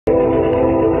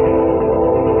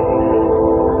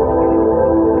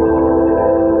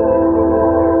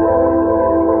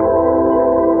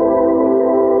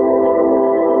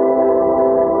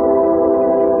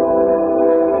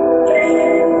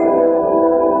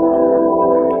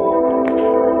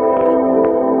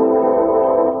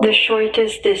The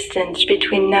shortest distance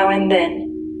between now and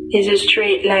then is a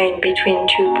straight line between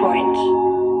 2 points.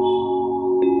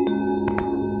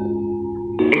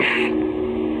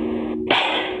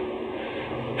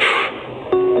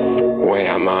 Where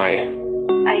am I?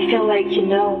 I feel like you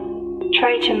know.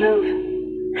 Try to move.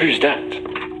 Who's that?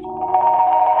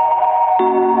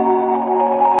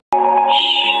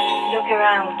 Shh, look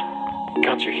around.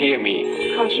 Can't you hear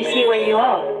me? Can't you see where you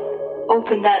are?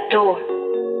 Open that door.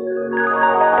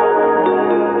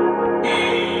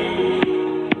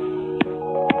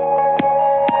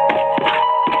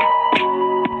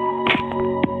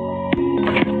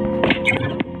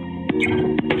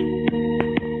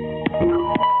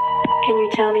 Can you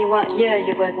tell me what year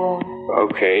you were born?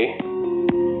 Okay.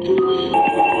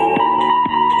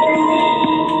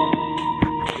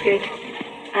 Good.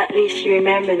 At least you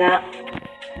remember that.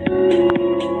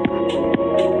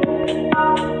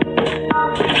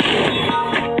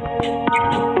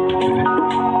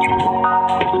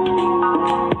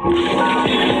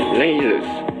 Lasers.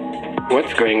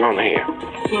 What's going on here?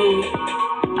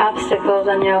 Obstacles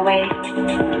on your way.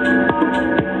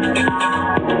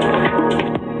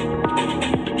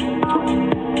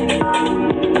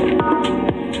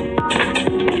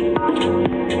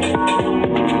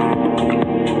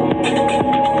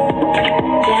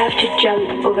 You have to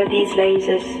jump over these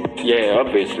lasers. Yeah,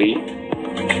 obviously.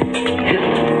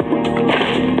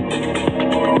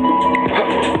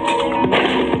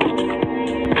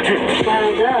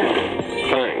 Well done.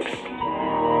 Thanks.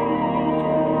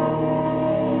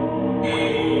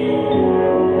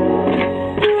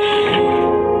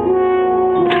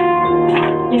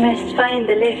 You must find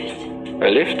the lift. A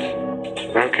lift?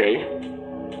 Okay.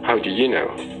 How do you know?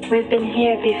 We've been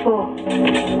here before.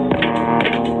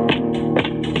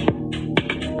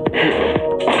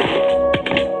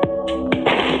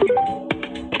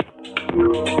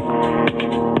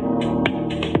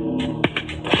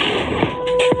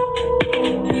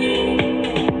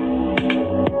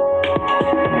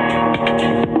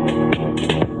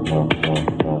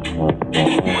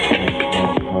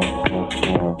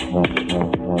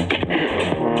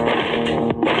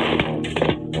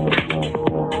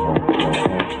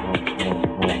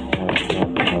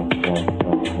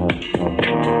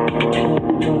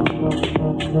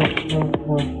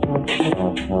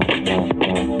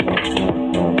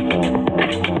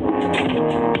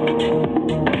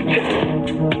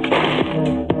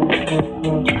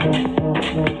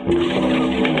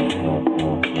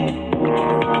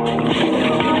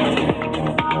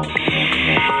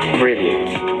 Brilliant.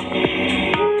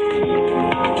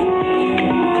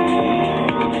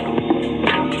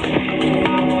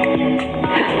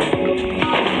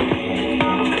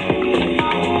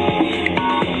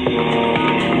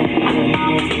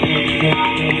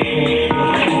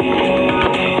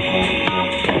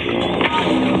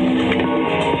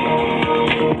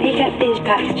 Pick up these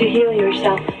packs to heal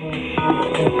yourself.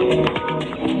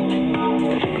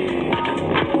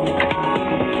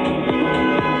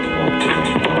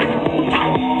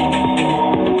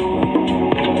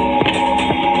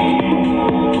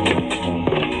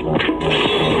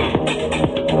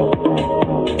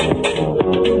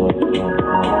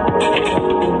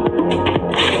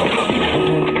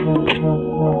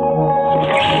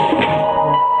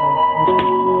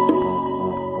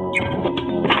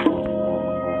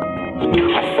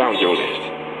 I found your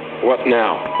lift. What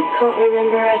now? Can't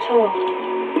remember at all.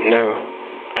 No,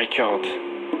 I can't.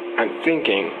 I'm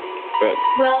thinking, but...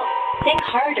 Well, think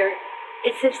harder.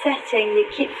 It's upsetting. You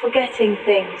keep forgetting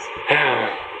things.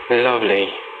 Lovely.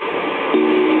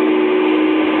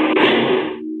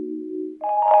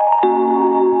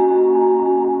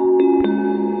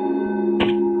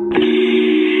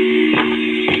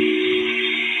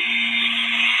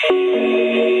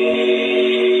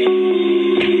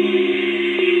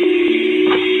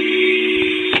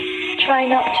 Try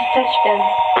not to touch them.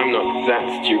 I'm not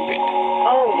that stupid.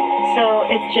 Oh, so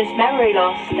it's just memory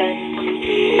loss then.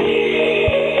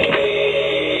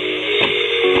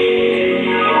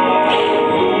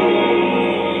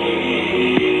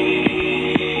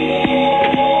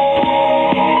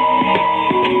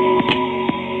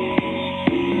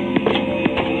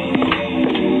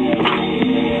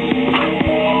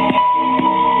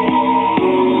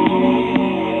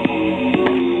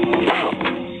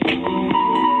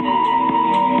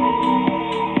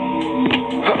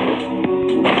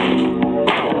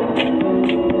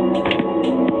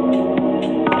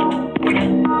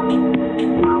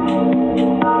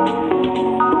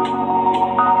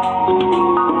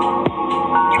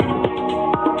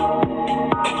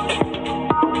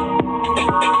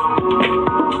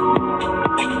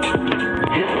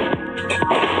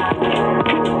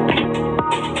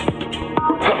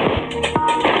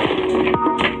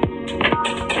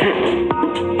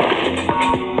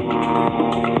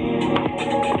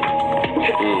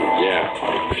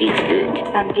 Yeah, feels good.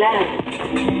 I'm glad.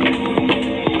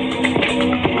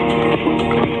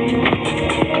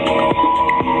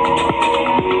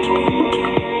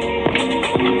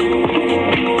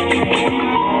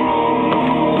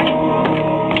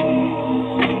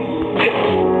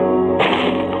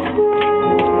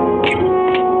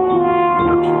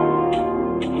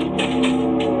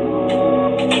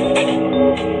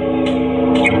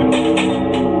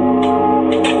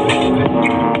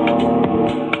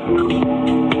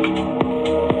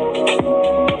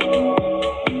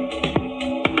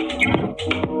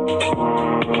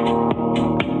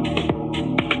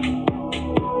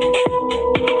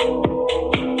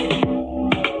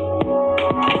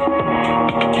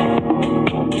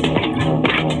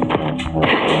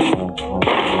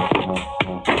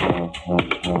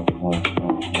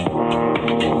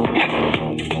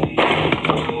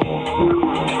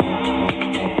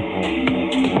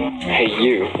 Hey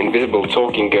you, invisible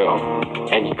talking girl.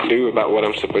 Any clue about what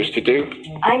I'm supposed to do?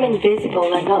 I'm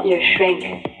invisible and not your shrink.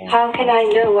 How can I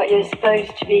know what you're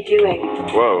supposed to be doing?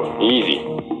 Whoa, easy.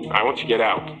 I want to get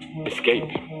out. Escape.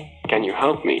 Can you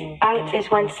help me? Out is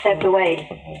one step away,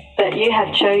 but you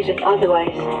have chosen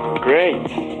otherwise. Great.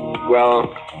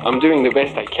 Well, I'm doing the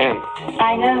best I can.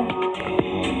 I know.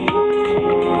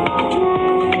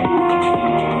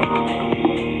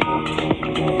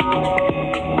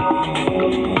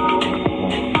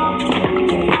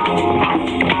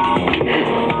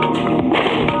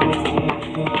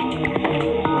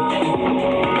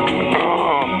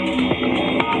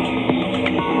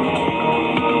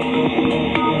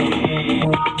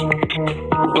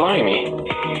 Blimey.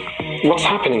 What's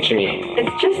happening to me?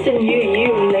 It's just a new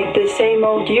you, like the same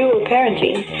old you,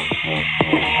 apparently.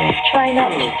 Try not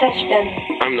to touch them.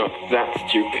 I'm not that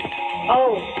stupid.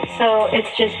 Oh, so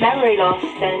it's just memory loss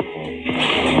then.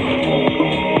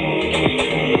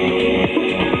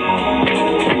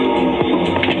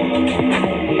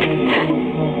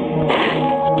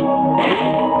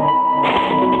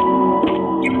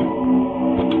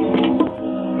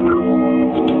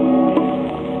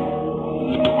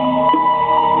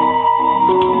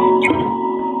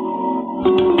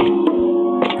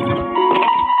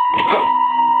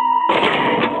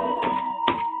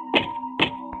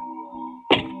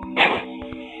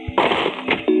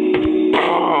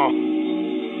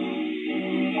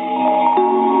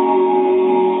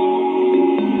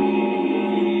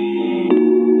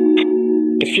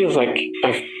 It feels like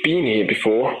I've been here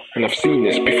before, and I've seen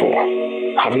this before,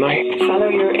 haven't I? Follow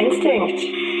your instinct.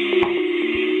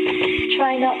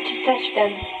 Try not to touch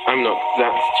them. I'm not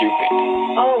that stupid.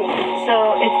 Oh,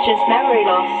 so it's just memory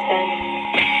loss then.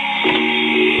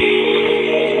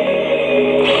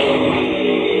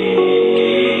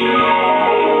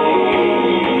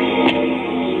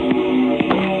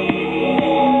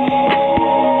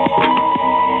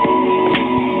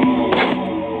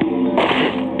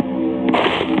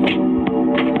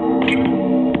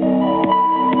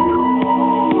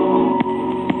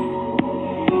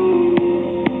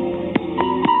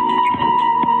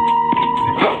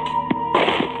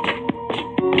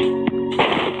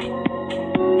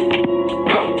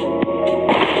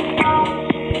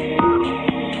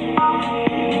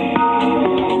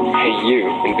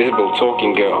 Invisible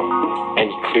talking girl.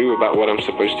 Any clue about what I'm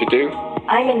supposed to do?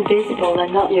 I'm invisible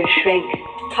and not your shrink.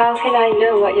 How can I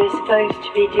know what you're supposed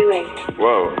to be doing?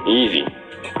 Whoa, easy.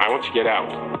 I want to get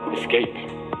out. Escape.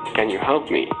 Can you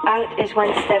help me? Out is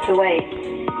one step away,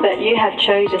 but you have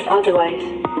chosen otherwise.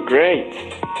 Great.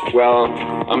 Well,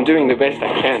 I'm doing the best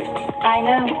I can. I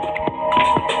know.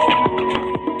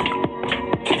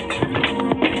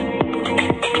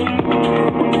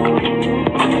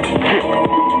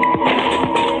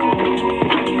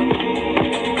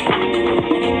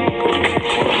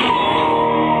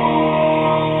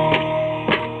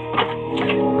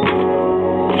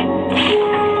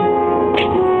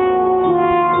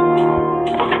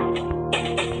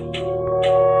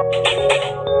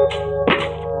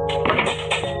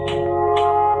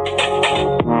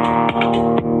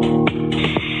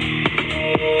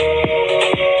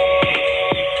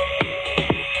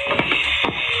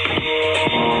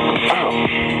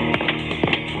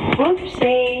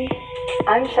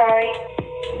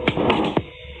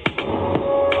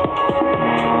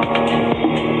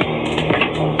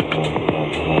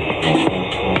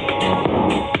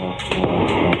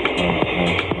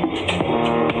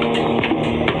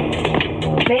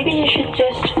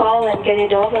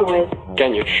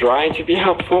 Can you try to be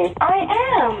helpful? I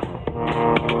am.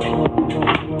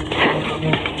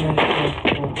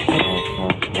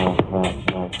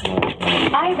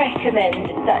 I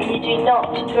recommend that you do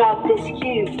not grab this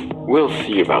cube. We'll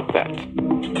see about that.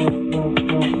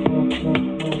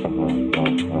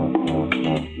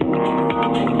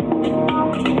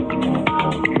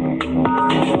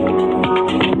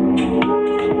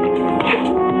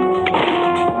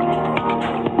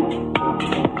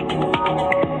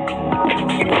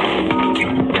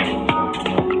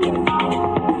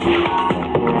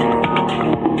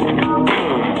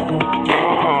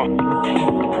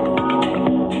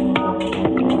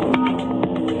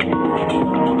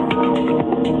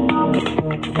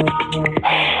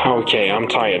 Okay, I'm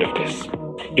tired of this.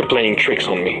 You're playing tricks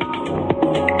on me.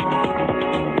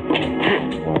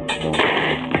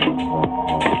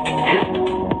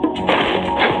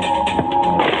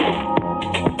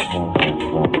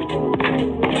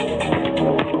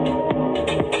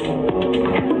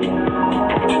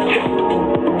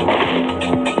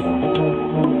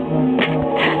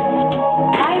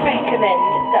 I recommend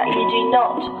that you do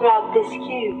not grab this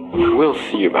cube. We'll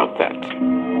see about that.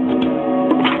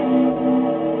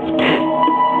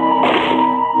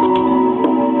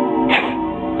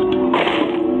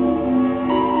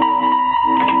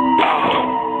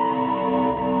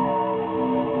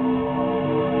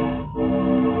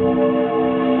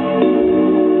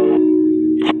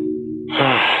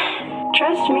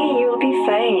 Trust me, you'll be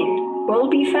fine. We'll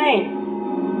be fine.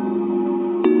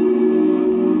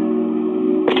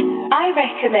 I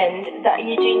recommend that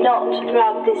you do not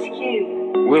grab this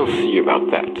cube. We'll see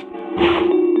about that.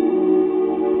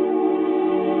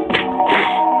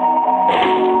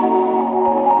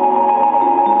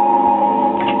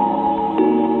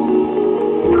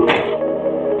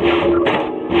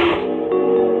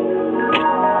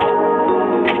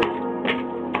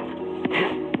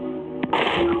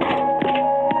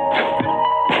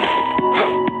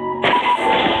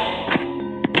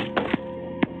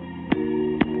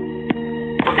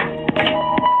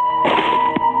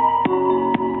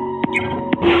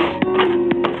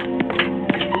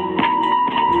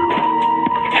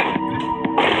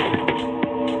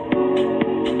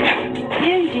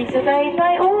 You disobeyed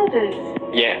my orders.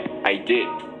 Yeah, I did.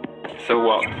 So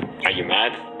what? Are you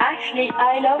mad? Actually,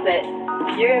 I love it.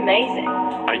 You're amazing.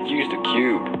 I used a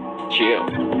cube. Chill.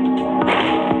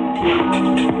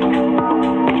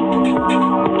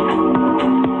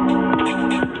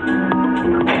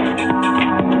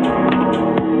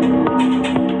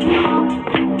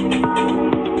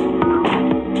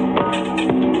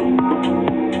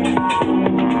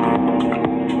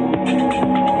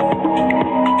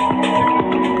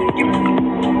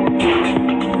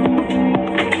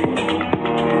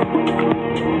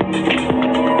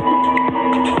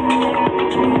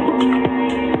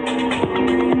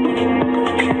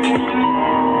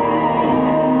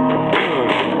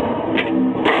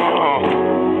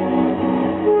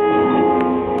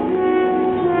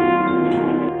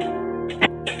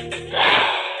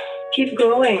 Keep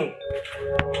going.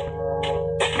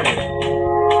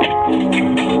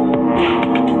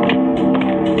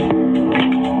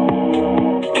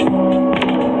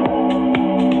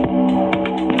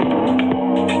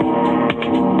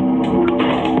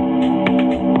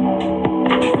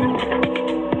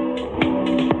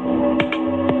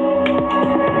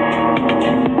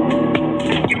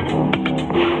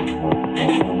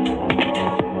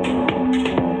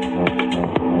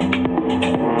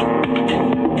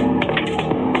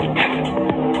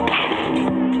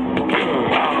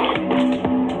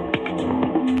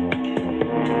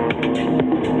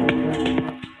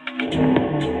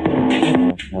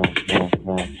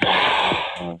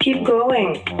 Keep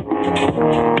going.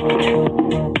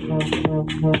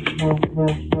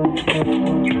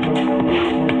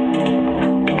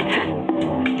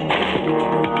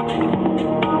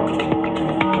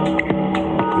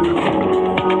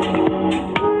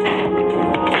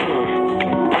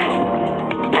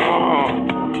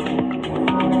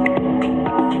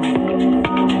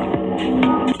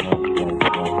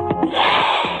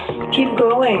 Keep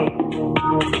going.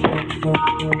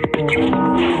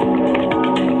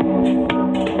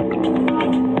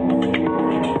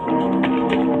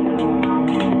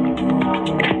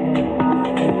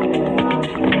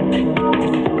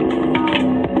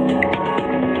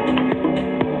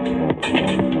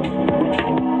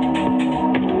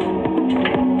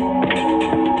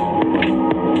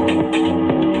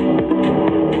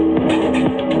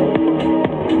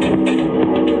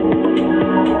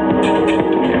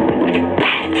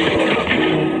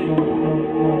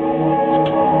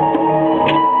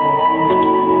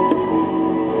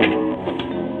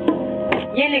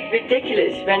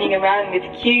 ridiculous running around with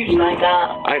cubes like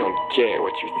that. I don't care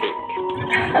what you think.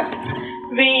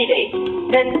 Really?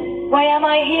 Then why am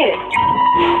I here?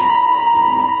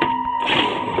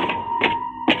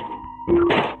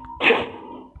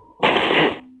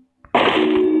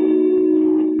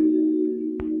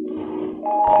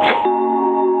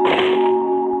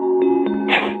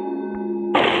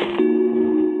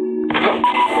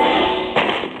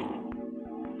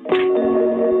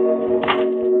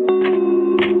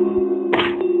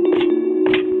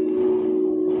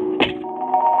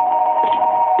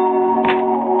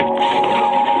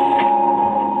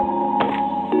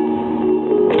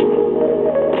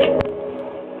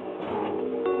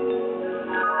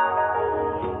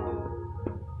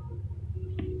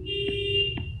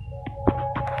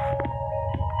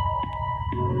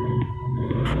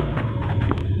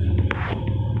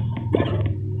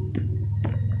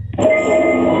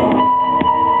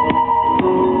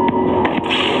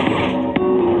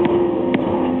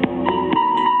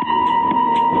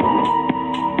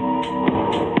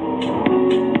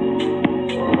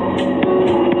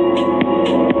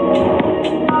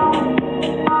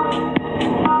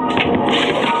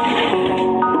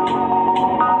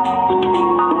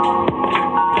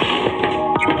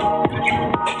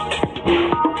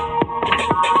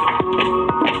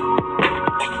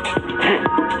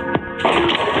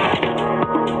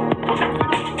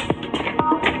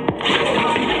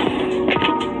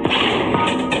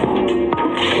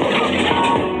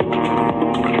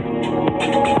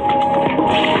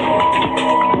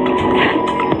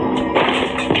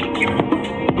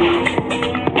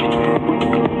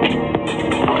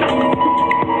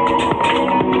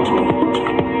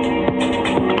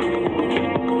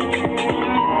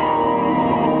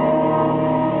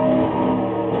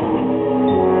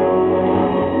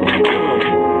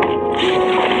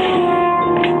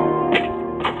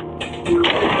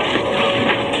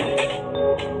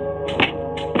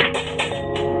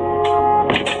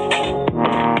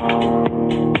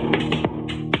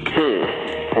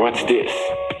 What's this?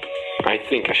 I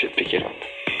think I should pick it up.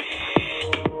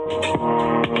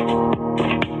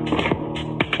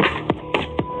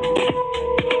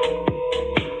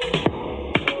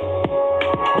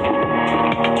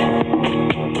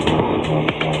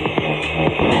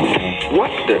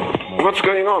 What the? What's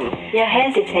going on? You're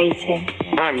hesitating.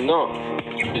 I'm not.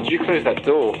 Did you close that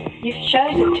door? You've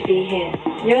chosen to be here.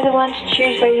 You're the one to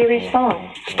choose where you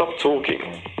respond. Stop talking.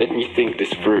 Let me think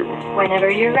this through. Whenever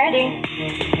you're ready.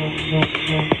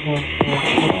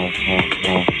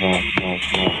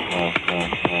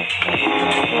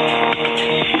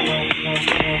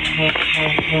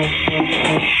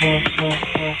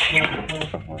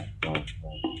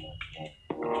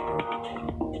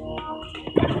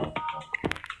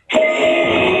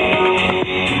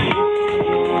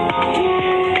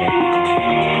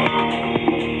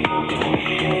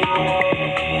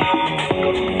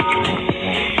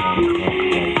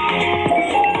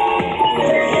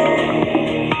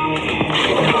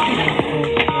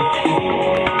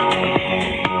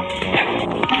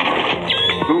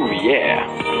 Ooh, yeah.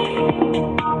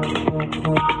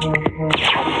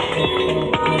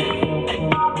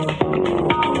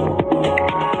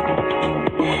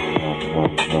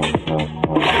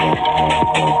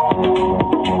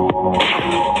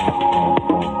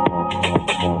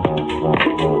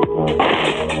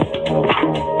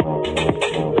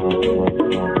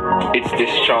 It's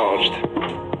discharged.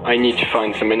 I need to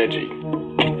find some energy.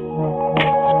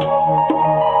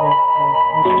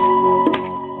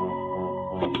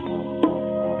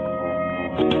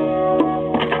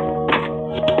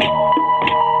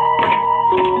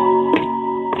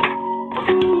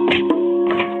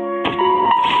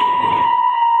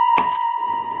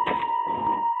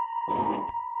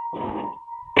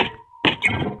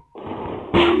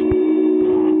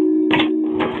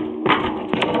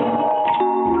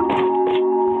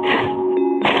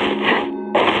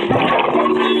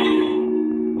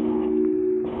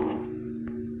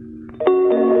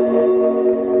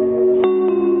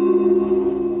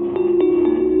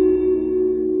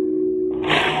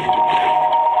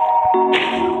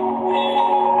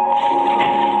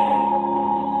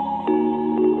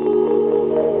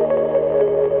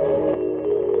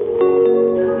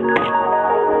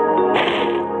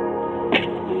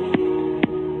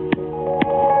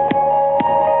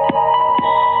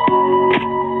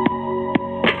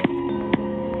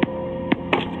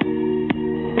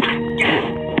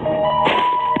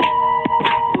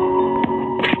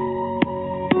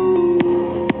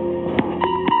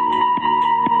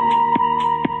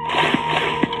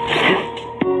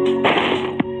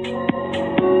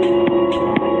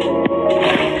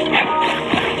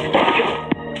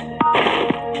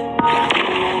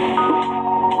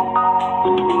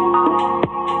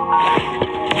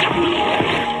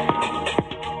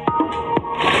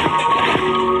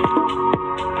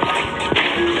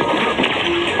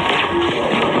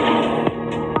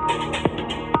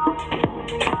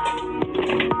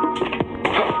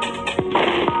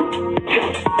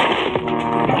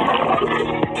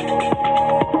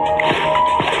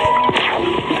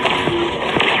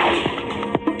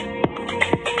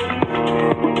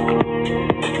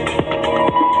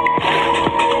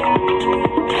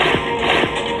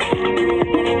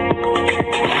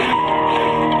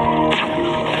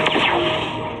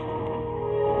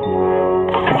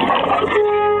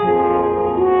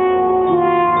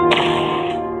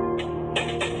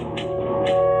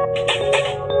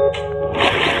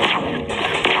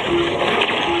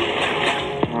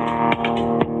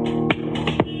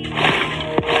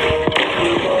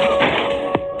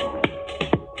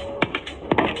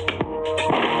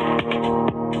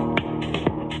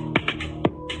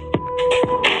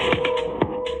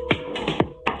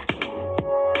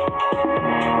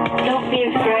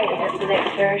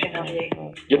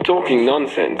 talking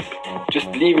nonsense. Just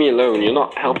leave me alone, you're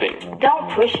not helping. Don't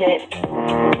push it.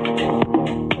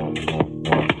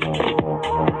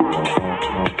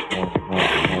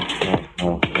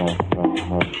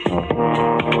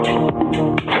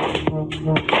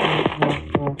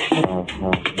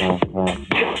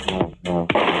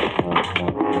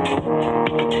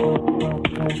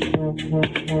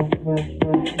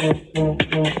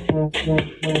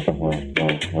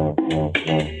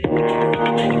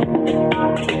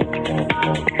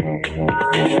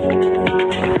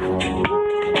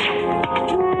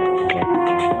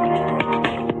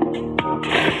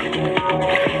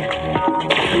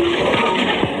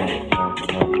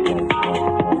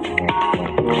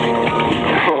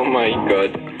 Oh my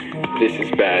god, this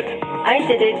is bad. I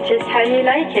did it just how you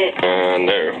like it.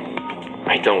 No,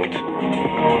 I don't.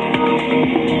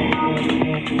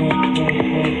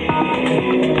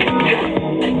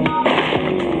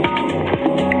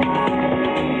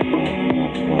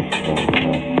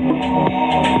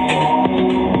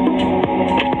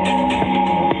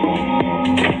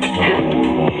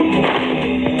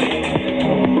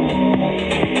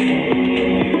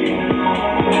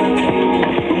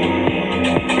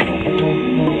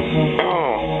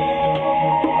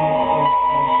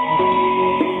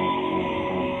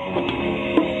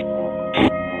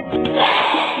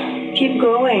 Keep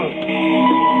going.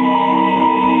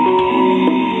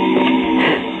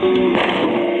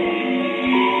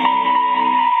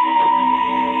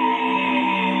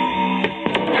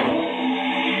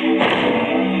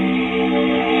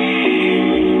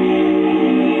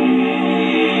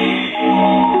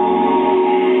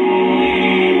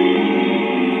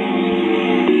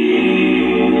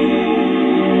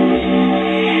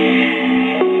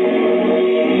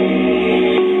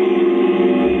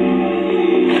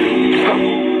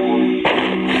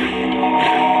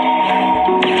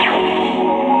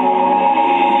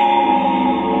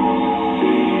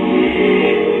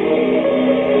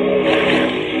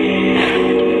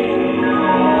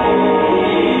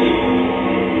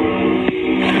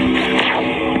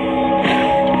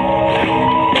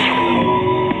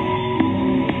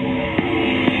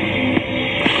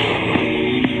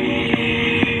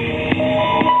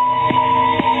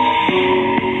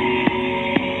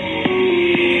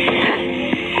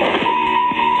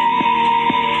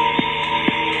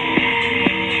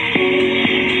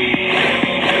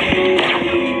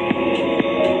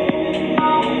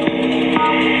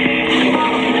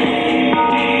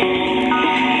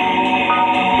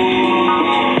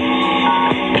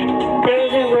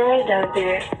 Out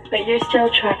there, but you're still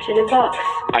trapped in a box.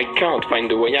 I can't find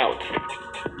a way out.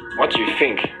 What do you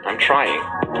think? I'm trying.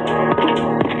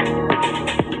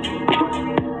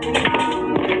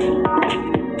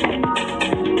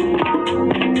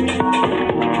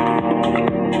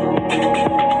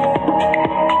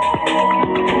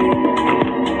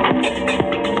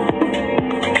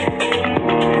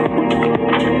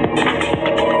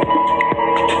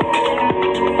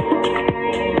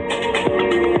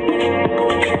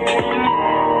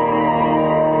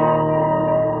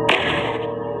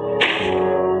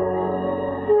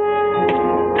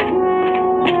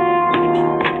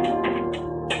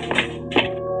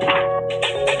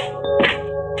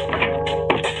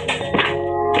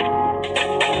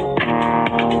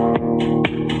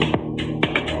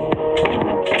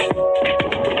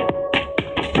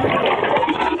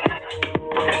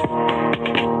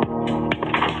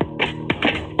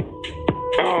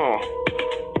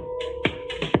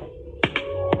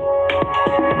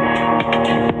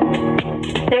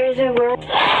 There's a world.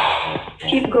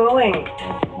 Keep going.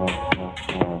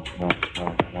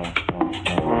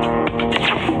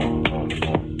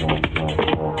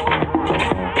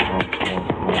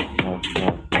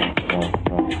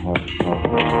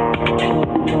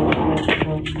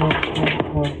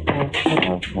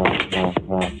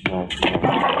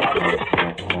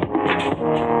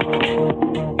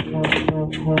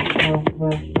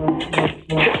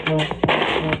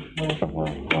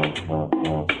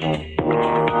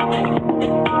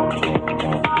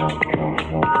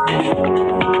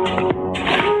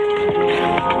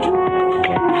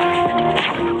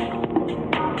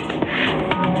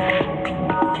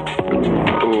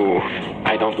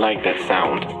 I don't like that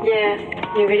sound. Yeah,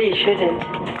 you really shouldn't.